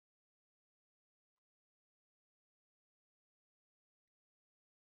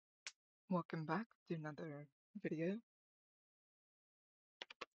Welcome back to another video,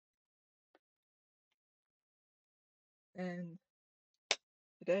 and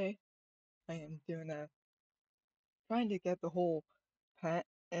today I am trying to get the whole pet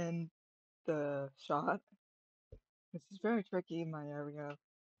in the shot. This is very tricky in my area,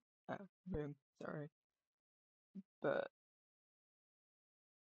 uh, room, sorry, but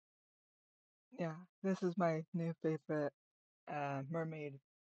yeah, this is my new favorite, mermaid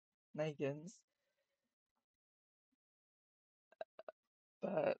leggings,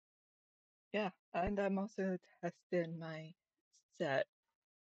 but yeah, and I'm also testing my set.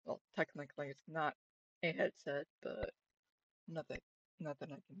 Well, technically it's not a headset, but nothing, nothing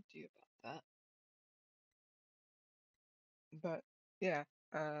I can do about that. But yeah,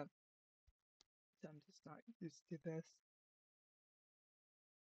 uh, so I'm just not used to this.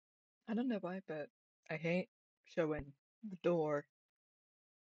 I don't know why, but I hate showing the door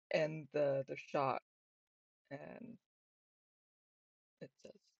and the shot, and it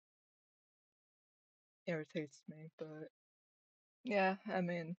just irritates me. But yeah, I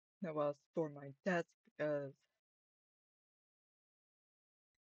mean, no else for my desk because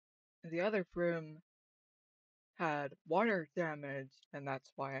the other room had water damage, and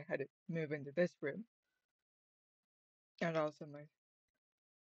that's why I had to move into this room. And also my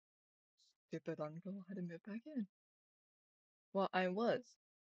stupid uncle had to move back in. Well, I was,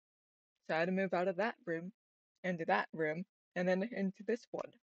 so I had to move out of that room into that room and then into this one.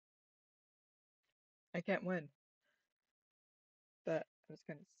 I can't win. But I was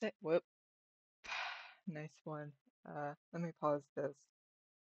gonna say, whoop, nice one. Let me pause this,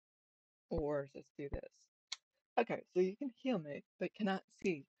 or just do this. Okay, so you can heal me, but cannot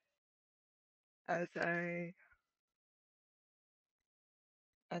see as I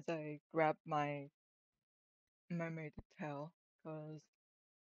grab my mermaid tail, because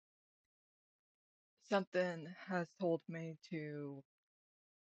something has told me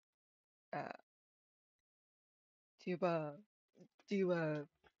uh to do a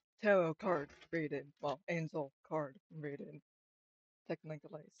tarot card reading, well, angel card reading,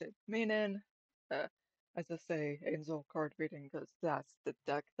 technically. So meaning, uh, I just say angel card reading because that's the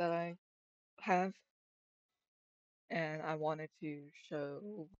deck that I have, and I wanted to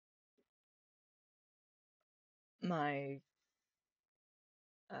show my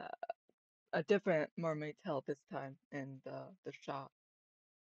uh, a different mermaid tail this time in the shop,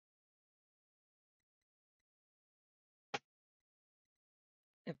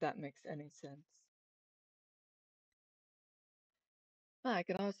 if that makes any sense. I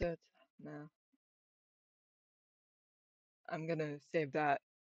can also no, I'm gonna save that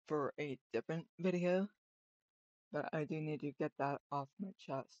for a different video, but I do need to get that off my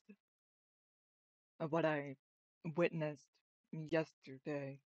chest of what I witnessed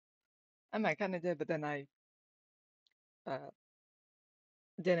yesterday. I mean, I kind of did, but then I uh,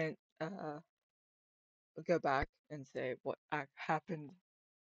 didn't go back and say what happened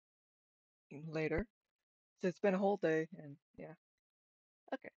later. So it's been a whole day, and yeah,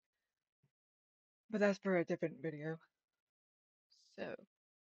 okay. But that's for a different video. So,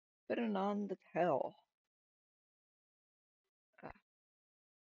 putting on the tail. Uh,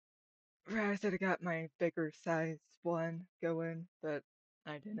 I should have got my bigger size one going, but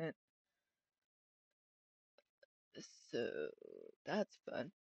I didn't. So, that's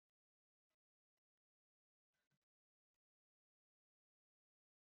fun.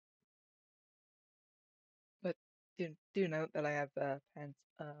 But do note that I have pants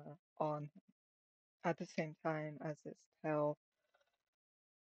on at the same time as this tail.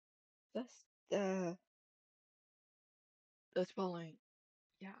 Just that's probably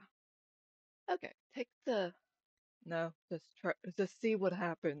yeah. Okay, take the no, just see what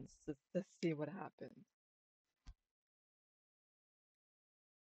happens. Just see what happens.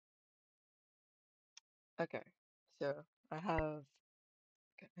 Okay, so I have.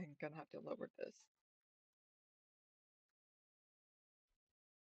 Okay, I'm gonna have to lower this.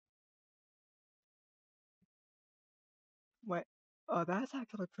 Wait, oh, that's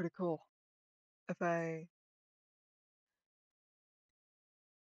actually pretty cool. If I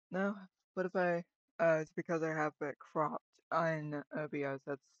no, what if it's because I have it cropped on OBS.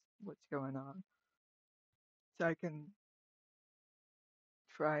 That's what's going on. So I can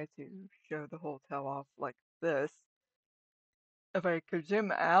try to show the whole tail off like this. If I could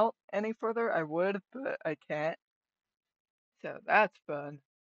zoom out any further, I would, but I can't. So that's fun.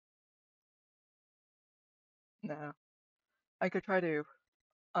 No, I could try to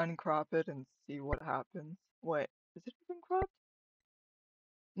uncrop it and see what happens. Wait, is it even cropped?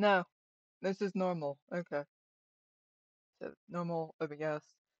 No, this is normal. Okay, so normal OBS.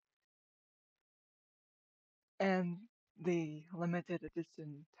 and the limited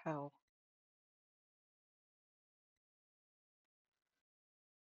edition towel.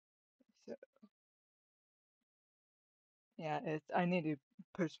 So yeah, it's I need to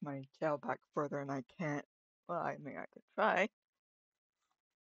push my tail back further and I can't. Well, I mean I could try.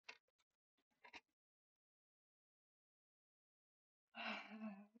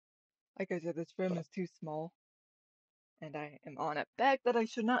 Like I said, this room is too small and I am on a bed that I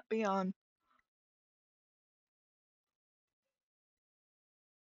should not be on.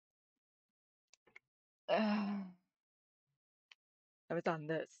 I was on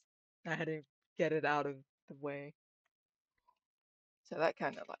this. I had to get it out of the way. So that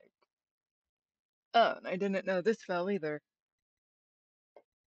kind of like, oh, and I didn't know this fell either.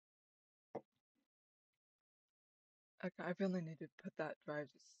 Okay, I really need to put that drive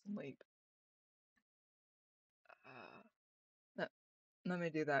to sleep. Uh, let, let me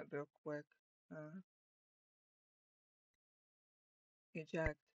do that real quick.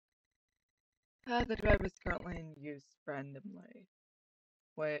 Eject. The drive is currently in use randomly.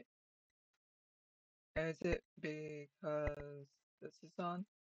 Wait, is it because this is on?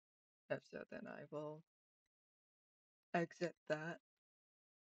 If so, then I will exit that.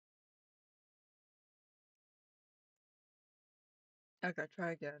 Okay,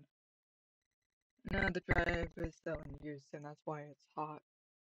 try again. No, the drive is still in use, and that's why it's hot.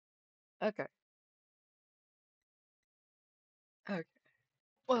 Okay, okay.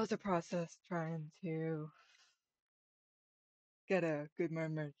 Well, it's a process trying to get a good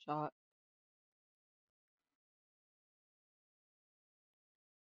mermaid shot.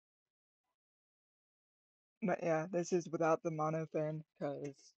 But yeah, this is without the monofin,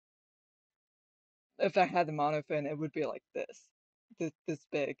 because if I had the monofin, it would be like this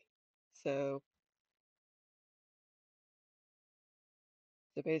big. So,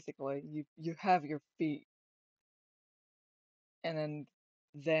 so basically, you have your feet, and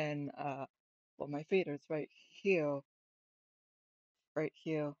well, my feet are here, right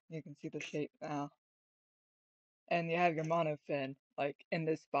here. You can see the shape now, and you have your monofin like in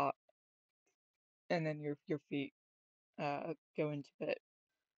this spot, and then your feet go into it.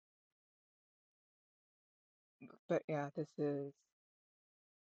 But yeah, this is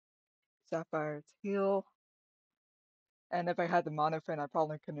Sapphire's heel. And if I had the monofin, I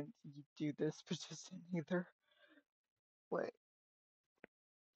probably couldn't do this position either. Wait,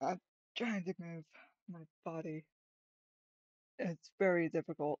 I'm trying to move my body. It's very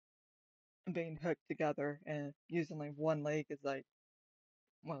difficult being hooked together, and usually one leg is like,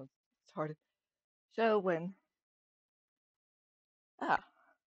 well, it's hard to show when. Ah,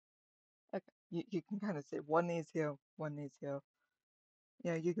 okay. You can kind of see one knee's here, one knee's here.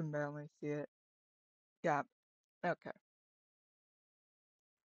 Yeah, you can barely see it. Yeah, okay.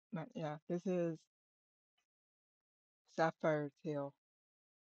 But yeah, this is Sapphire Tail.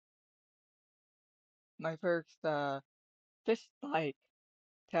 My first fish-like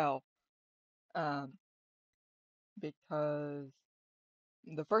tail. Um, because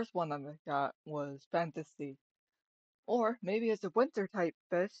the first one that I got was fantasy. Or maybe it's a winter type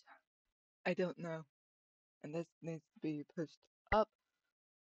fish. I don't know. And this needs to be pushed up.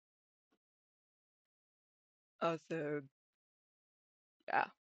 Also, yeah,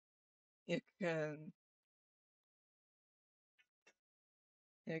 you can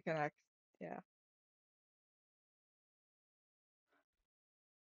act, yeah,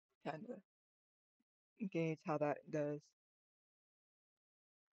 kind of gauge how that does.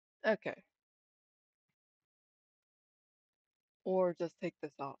 Okay. Or just take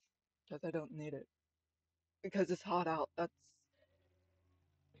this off because I don't need it because it's hot out.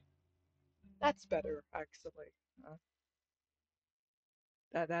 That's better actually. Uh,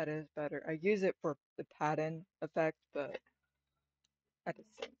 that is better. I use it for the pattern effect, but at the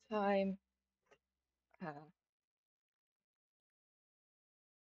same time, uh,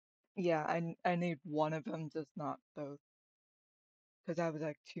 yeah, I need one of them, just not both, because I was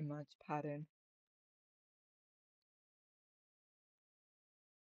like too much pattern.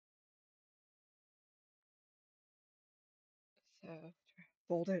 So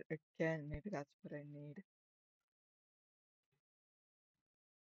fold it again. Maybe that's what I need.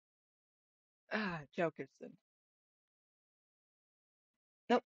 Ah, Jokerson.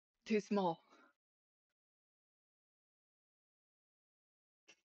 Nope, too small.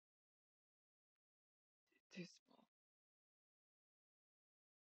 Too small.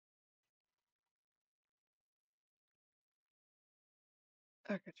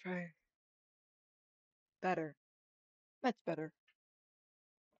 Okay, try better. Much better.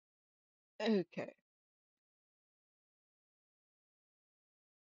 Okay.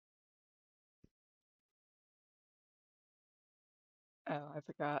 Oh, I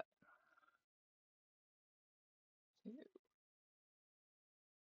forgot. Do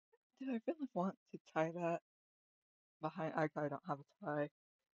I really want to tie that behind? I don't have a tie.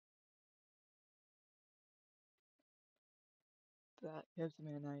 That gives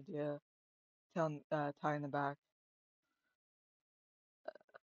me an idea. Tie in the back.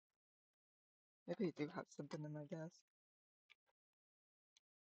 Maybe I do have something in my desk.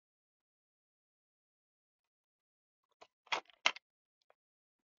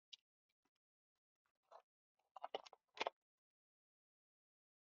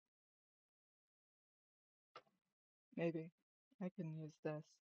 Maybe I can use this.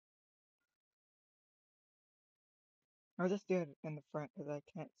 I'll just do it in the front because I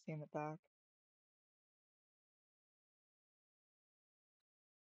can't see in the back.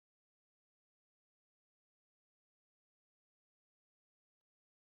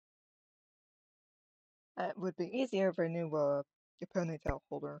 It would be easier if I knew what a ponytail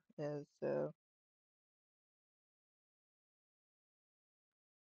holder is, so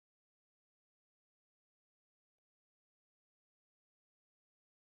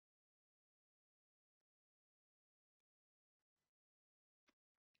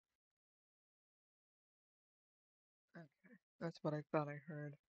okay. That's what I thought I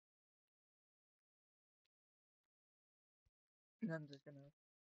heard. And I'm just gonna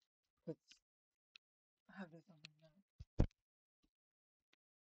put have this on my neck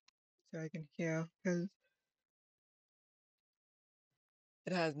so I can hear because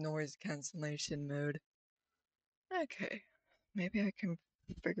it has noise cancellation mode. Okay, maybe I can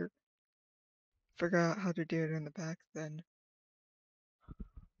figure out how to do it in the back then.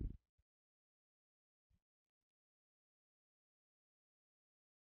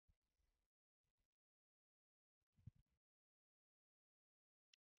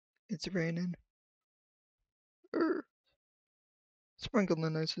 It's raining. Er,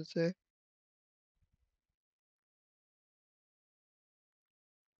 sprinkling, I should say.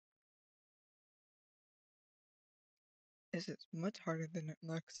 This is much harder than it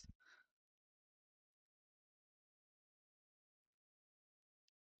looks.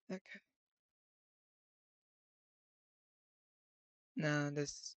 Okay. No,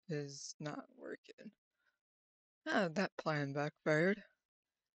 this is not working. Ah, that plan backfired.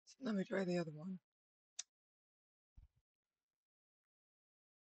 So let me try the other one.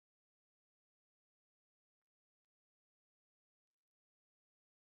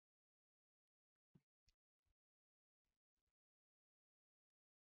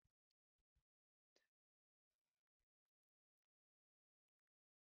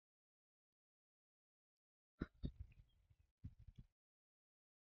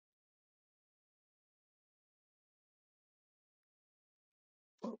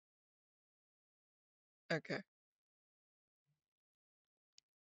 Oh, okay.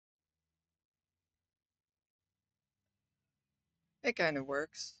 It kind of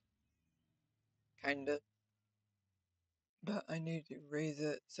works. Kinda. But I need to raise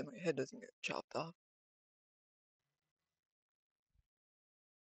it so my head doesn't get chopped off.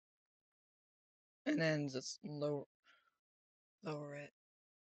 And then just lower it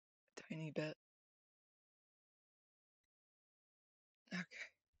a tiny bit.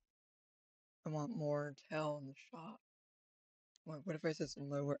 Okay. I want more tail in the shot. What if I just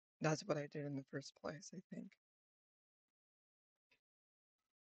lower? That's what I did in the first place, I think.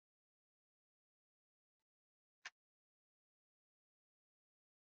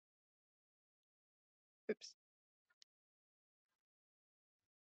 Oops.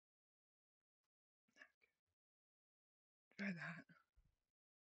 Try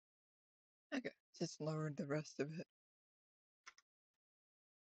that. Okay, just lowered the rest of it.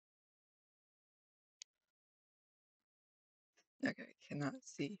 Okay, cannot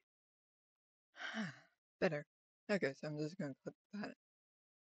see. Better. Okay, so I'm just gonna put that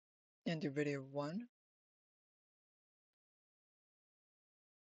into video 1.